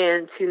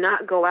and to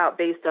not go out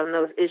based on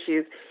those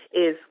issues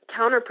is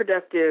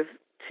counterproductive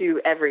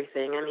to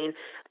everything. I mean,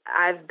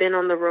 I've been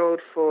on the road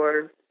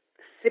for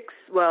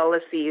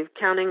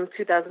counting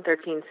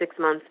 2013, 6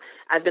 months.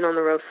 I've been on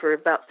the road for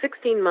about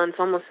 16 months,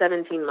 almost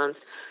 17 months.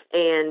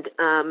 And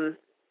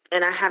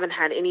I haven't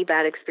had any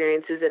bad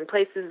experiences in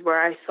places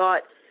where I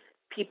thought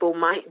people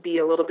might be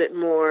a little bit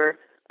more,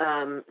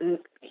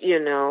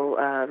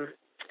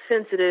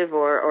 sensitive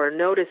or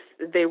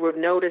they would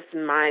notice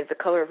the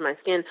color of my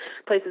skin.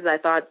 Places I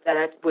thought that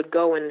I would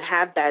go and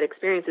have bad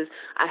experiences,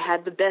 I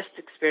had the best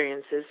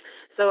experiences.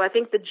 So I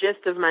think the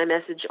gist of my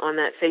message on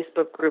that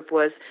Facebook group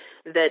was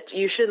that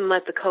you shouldn't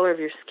let the color of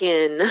your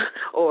skin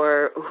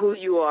or who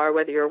you are,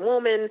 whether you're a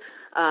woman,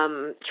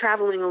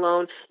 traveling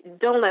alone,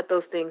 don't let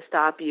those things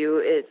stop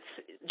you. It's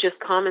just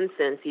common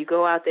sense. You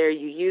go out there,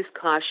 you use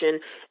caution,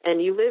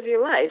 and you live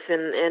your life.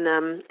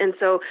 And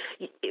so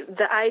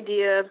the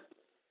idea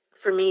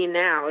for me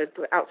now,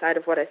 outside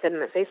of what I said in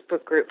the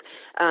Facebook group,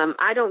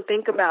 I don't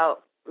think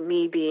about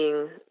me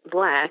being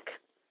Black.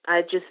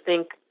 I just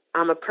think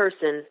I'm a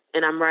person,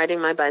 and I'm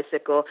riding my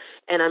bicycle,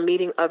 and I'm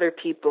meeting other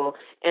people,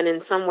 and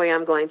in some way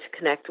I'm going to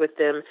connect with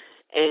them.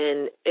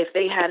 And if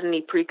they had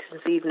any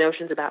preconceived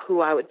notions about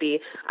who I would be,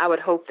 I would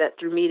hope that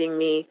through meeting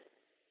me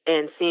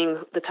and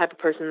seeing the type of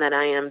person that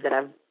I am, that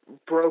I've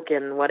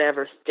broken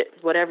whatever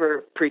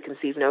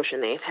preconceived notion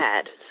they've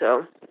had.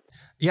 So,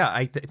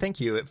 yeah, thank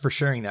you for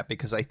sharing that,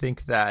 because I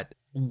think that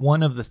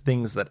one of the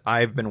things that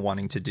I've been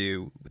wanting to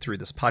do through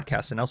this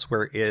podcast and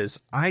elsewhere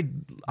is I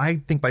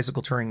think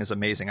bicycle touring is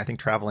amazing. I think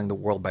traveling the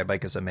world by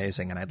bike is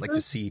amazing, and I'd like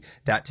to see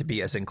that to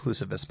be as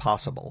inclusive as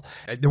possible.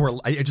 I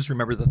just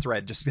remember the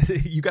thread.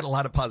 Just you got a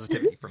lot of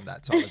positivity from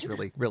that, so I was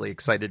really, really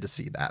excited to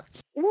see that.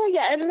 Well,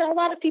 yeah, and a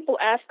lot of people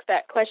ask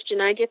that question.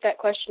 I get that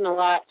question a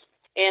lot,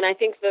 and I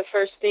think the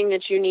first thing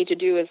that you need to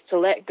do is to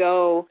let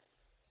go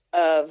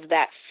of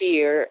that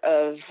fear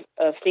of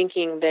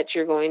thinking that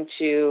you're going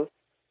to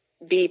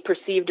be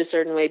perceived a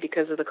certain way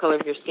because of the color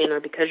of your skin or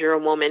because you're a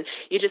woman.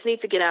 You just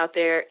need to get out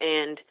there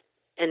and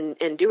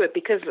do it,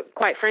 because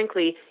quite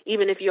frankly,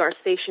 even if you are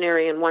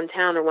stationary in one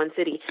town or one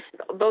city,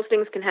 those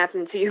things can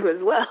happen to you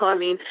as well. I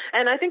mean,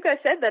 and I think I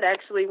said that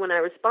actually when I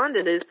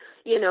responded is,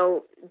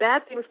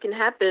 bad things can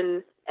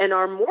happen and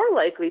are more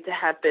likely to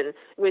happen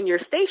when you're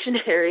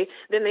stationary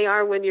than they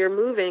are when you're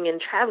moving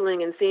and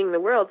traveling and seeing the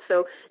world.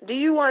 So do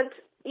you want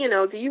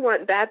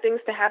bad things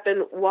to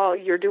happen while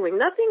you're doing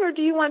nothing, or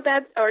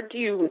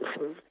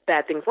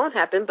bad things won't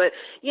happen, but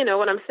you know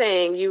what I'm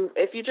saying?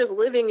 If you're just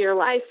living your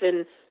life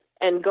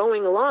and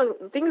going along,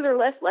 things are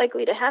less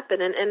likely to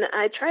happen. And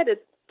I try to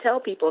tell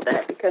people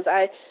that, because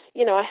I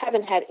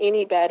haven't had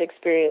any bad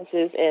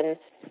experiences,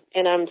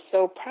 and I'm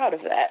so proud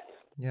of that.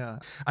 Yeah,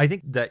 I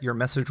think that your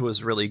message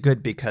was really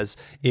good, because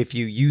if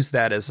you use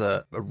that as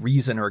a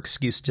reason or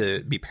excuse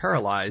to be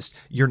paralyzed,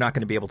 you're not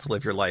going to be able to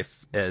live your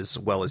life as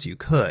well as you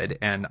could.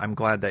 And I'm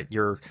glad that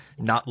you're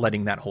not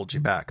letting that hold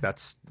you back.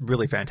 That's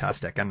really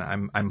fantastic. And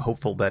I'm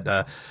hopeful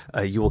that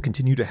you will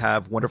continue to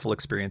have wonderful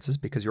experiences,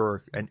 because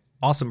you're an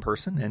awesome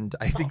person. And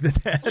I think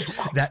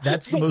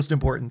that's the most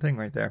important thing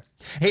right there.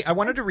 Hey, I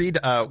wanted to read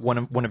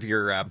another one of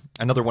your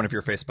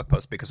Facebook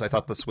posts, because I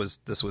thought this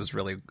was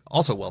really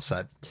also well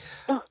said.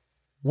 Oh.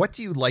 What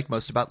do you like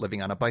most about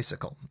living on a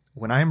bicycle?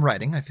 When I am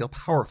riding, I feel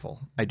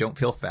powerful. I don't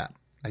feel fat.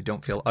 I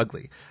don't feel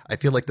ugly. I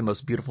feel like the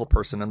most beautiful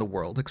person in the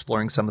world,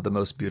 exploring some of the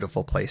most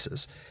beautiful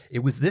places.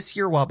 It was this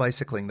year while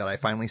bicycling that I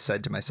finally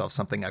said to myself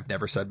something I've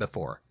never said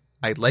before.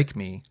 I like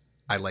me.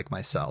 I like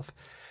myself.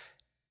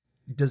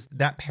 Does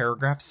that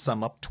paragraph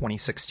sum up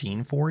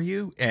 2016 for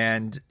you?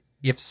 And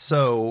if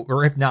so,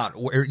 or if not,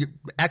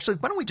 actually,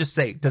 why don't we just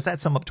say, does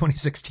that sum up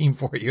 2016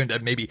 for you,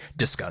 and maybe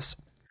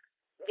discuss?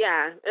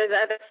 Yeah,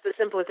 that's the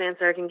simplest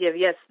answer I can give.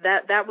 Yes,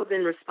 that was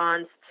in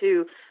response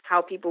to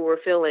how people were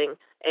feeling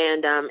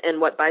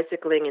and what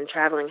bicycling and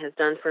traveling has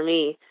done for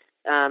me.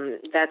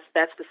 That's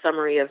the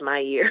summary of my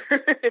year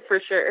for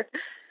sure.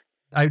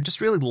 I just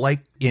really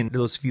like in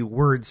those few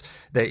words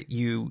that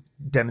you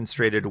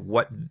demonstrated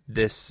what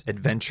this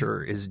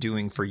adventure is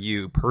doing for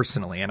you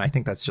personally. And I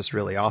think that's just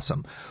really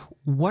awesome.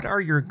 What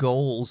are your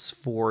goals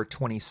for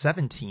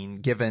 2017,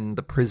 given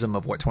the prism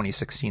of what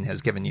 2016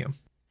 has given you?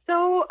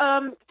 So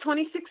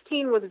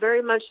 2016 was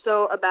very much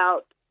so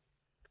about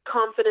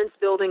confidence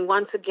building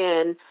once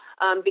again,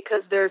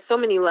 because there are so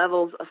many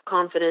levels of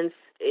confidence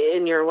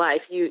in your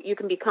life. You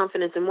can be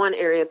confident in one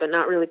area, but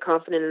not really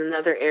confident in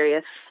another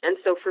area. And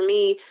so for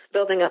me,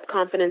 building up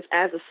confidence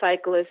as a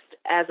cyclist,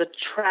 as a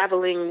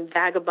traveling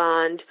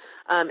vagabond,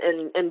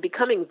 and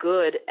becoming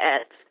good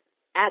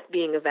at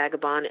being a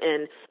vagabond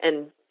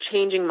and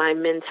changing my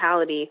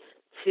mentality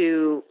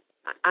to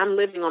I'm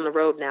living on the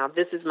road now.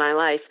 This is my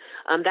life.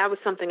 That was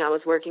something I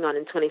was working on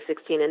in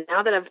 2016. And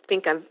now that I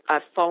think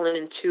I've fallen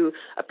into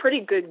a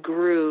pretty good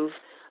groove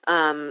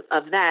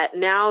of that,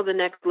 now the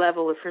next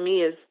level for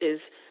me is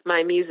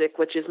my music,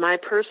 which is my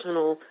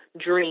personal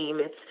dream.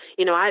 It's,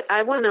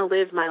 I want to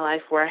live my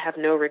life where I have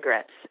no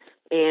regrets.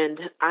 And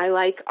I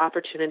like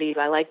opportunities.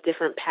 I like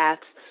different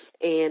paths.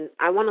 and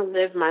I want to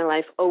live my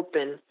life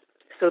open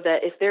so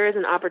that if there is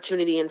an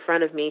opportunity in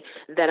front of me,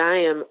 that I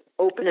am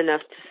open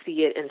enough to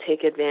see it and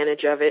take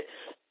advantage of it.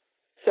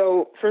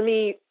 So for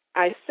me,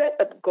 I set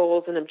up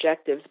goals and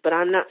objectives, but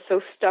I'm not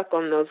so stuck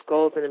on those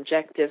goals and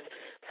objectives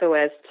so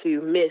as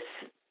to miss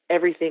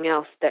everything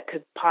else that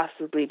could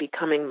possibly be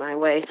coming my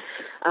way.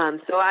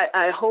 So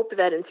I hope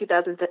that in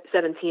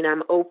 2017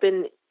 I'm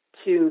open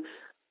to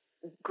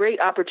great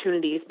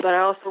opportunities, but I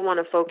also want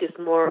to focus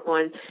more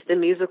on the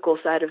musical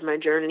side of my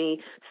journey,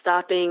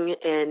 stopping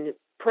and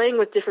playing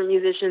with different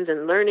musicians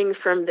and learning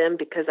from them,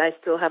 because I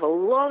still have a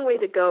long way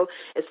to go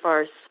as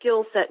far as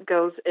skill set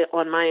goes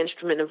on my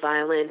instrument of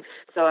violin.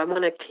 So I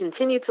want to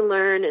continue to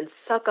learn and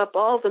suck up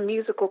all the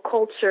musical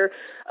culture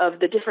of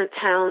the different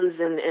towns,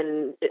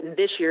 and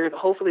this year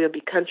hopefully it'll be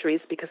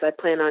countries, because I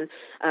plan on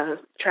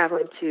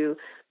traveling to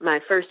my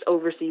first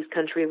overseas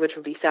country, which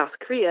will be South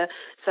Korea.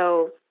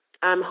 So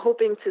I'm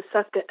hoping to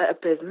suck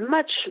up as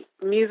much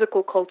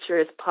musical culture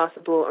as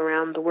possible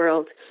around the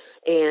world,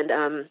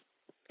 and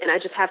I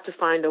just have to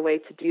find a way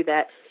to do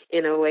that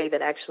in a way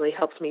that actually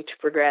helps me to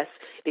progress,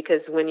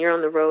 because when you're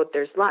on the road,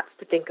 there's lots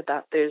to think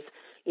about. There's,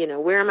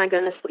 where am I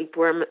going to sleep?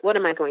 What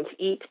am I going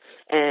to eat?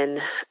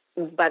 And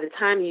by the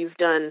time you've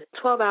done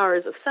 12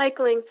 hours of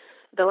cycling,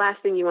 the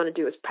last thing you want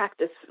to do is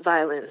practice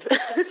violin.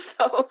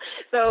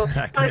 so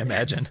I can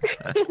imagine.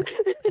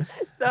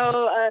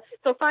 So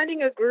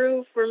finding a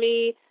groove for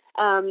me,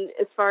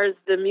 as far as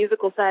the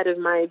musical side of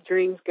my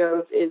dreams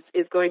goes,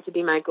 is going to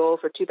be my goal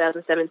for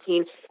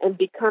 2017, and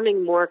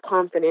becoming more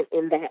confident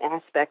in that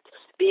aspect.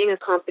 Being a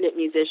confident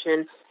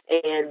musician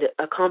and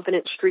a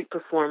confident street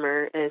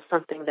performer is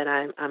something that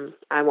I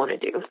want to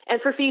do.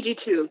 And for Fiji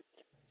too.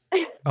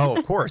 Oh,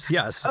 of course,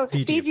 yes.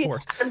 Fiji, of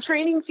course. I'm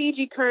training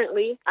Fiji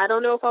currently. I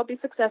don't know if I'll be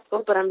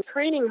successful, but I'm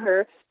training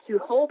her to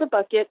hold a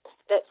bucket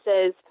that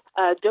says,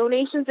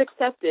 donations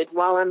accepted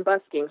while I'm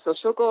busking. So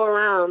she'll go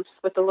around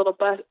with a little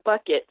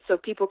bucket so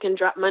people can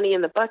drop money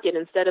in the bucket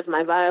instead of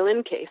my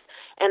violin case.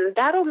 And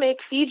that'll make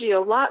Fiji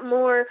a lot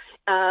more,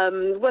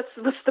 what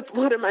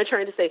am I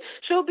trying to say?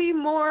 She'll be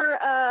more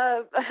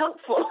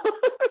helpful.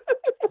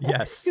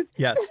 Yes.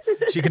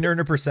 She can earn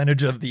a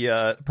percentage of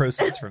the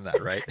proceeds from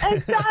that, right?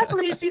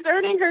 Exactly. She's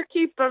earning her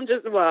keep from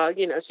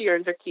she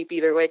earns her keep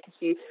either way, because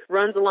she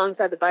runs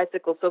alongside the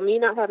bicycle. So me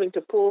not having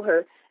to pull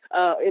her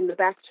in the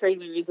back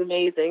trailer is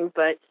amazing,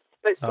 but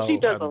she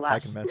does a lot. I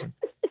can imagine.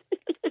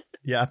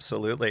 Yeah,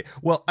 absolutely.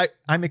 Well,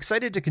 I'm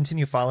excited to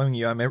continue following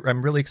you.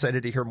 I'm really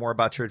excited to hear more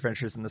about your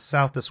adventures in the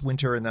South this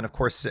winter, and then, of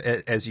course,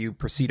 as you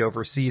proceed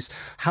overseas.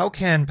 How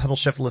can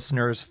Pedalshift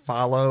listeners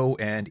follow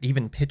and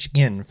even pitch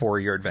in for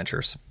your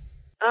adventures?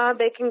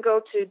 They can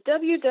go to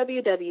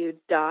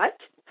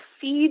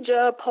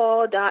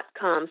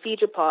www.fijapaw.com.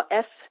 Fijapaw,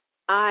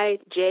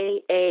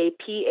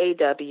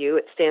 FIJAPAW.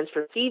 It stands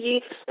for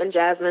Fiji and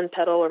Jasmine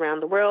Pedal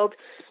Around the World.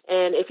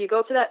 And if you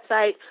go to that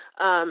site,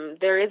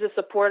 there is a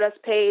support us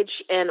page.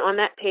 And on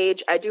that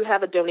page, I do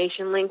have a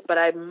donation link, but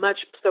I much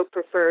so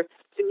prefer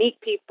to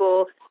meet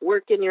people,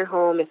 work in your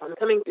home. If I'm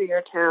coming through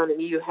your town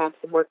and you have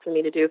some work for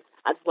me to do,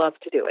 I'd love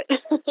to do it.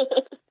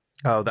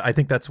 Oh, I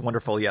think that's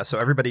wonderful. Yeah. So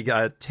everybody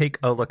take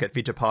a look at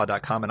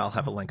fijapaw.com, and I'll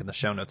have a link in the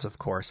show notes, of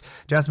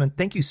course. Jasmine,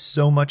 thank you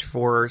so much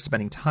for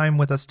spending time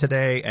with us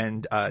today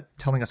and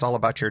telling us all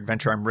about your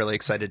adventure. I'm really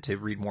excited to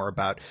read more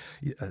about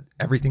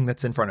everything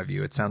that's in front of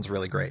you. It sounds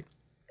really great.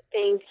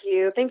 Thank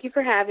you. Thank you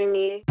for having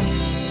me.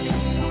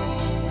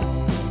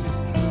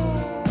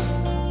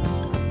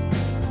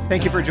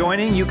 Thank you for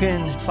joining. You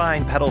can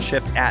find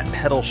Pedalshift at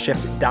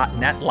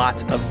pedalshift.net.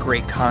 Lots of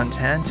great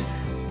content.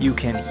 You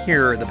can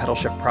hear the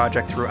Pedalshift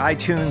project through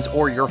iTunes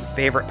or your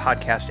favorite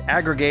podcast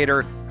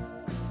aggregator.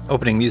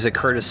 Opening music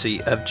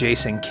courtesy of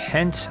Jason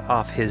Kent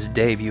off his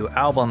debut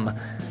album. The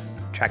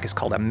track is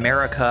called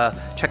America.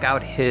 Check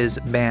out his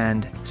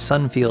band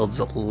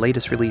Sunfield's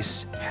latest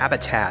release,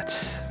 Habitat,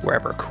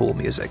 wherever cool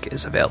music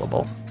is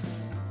available.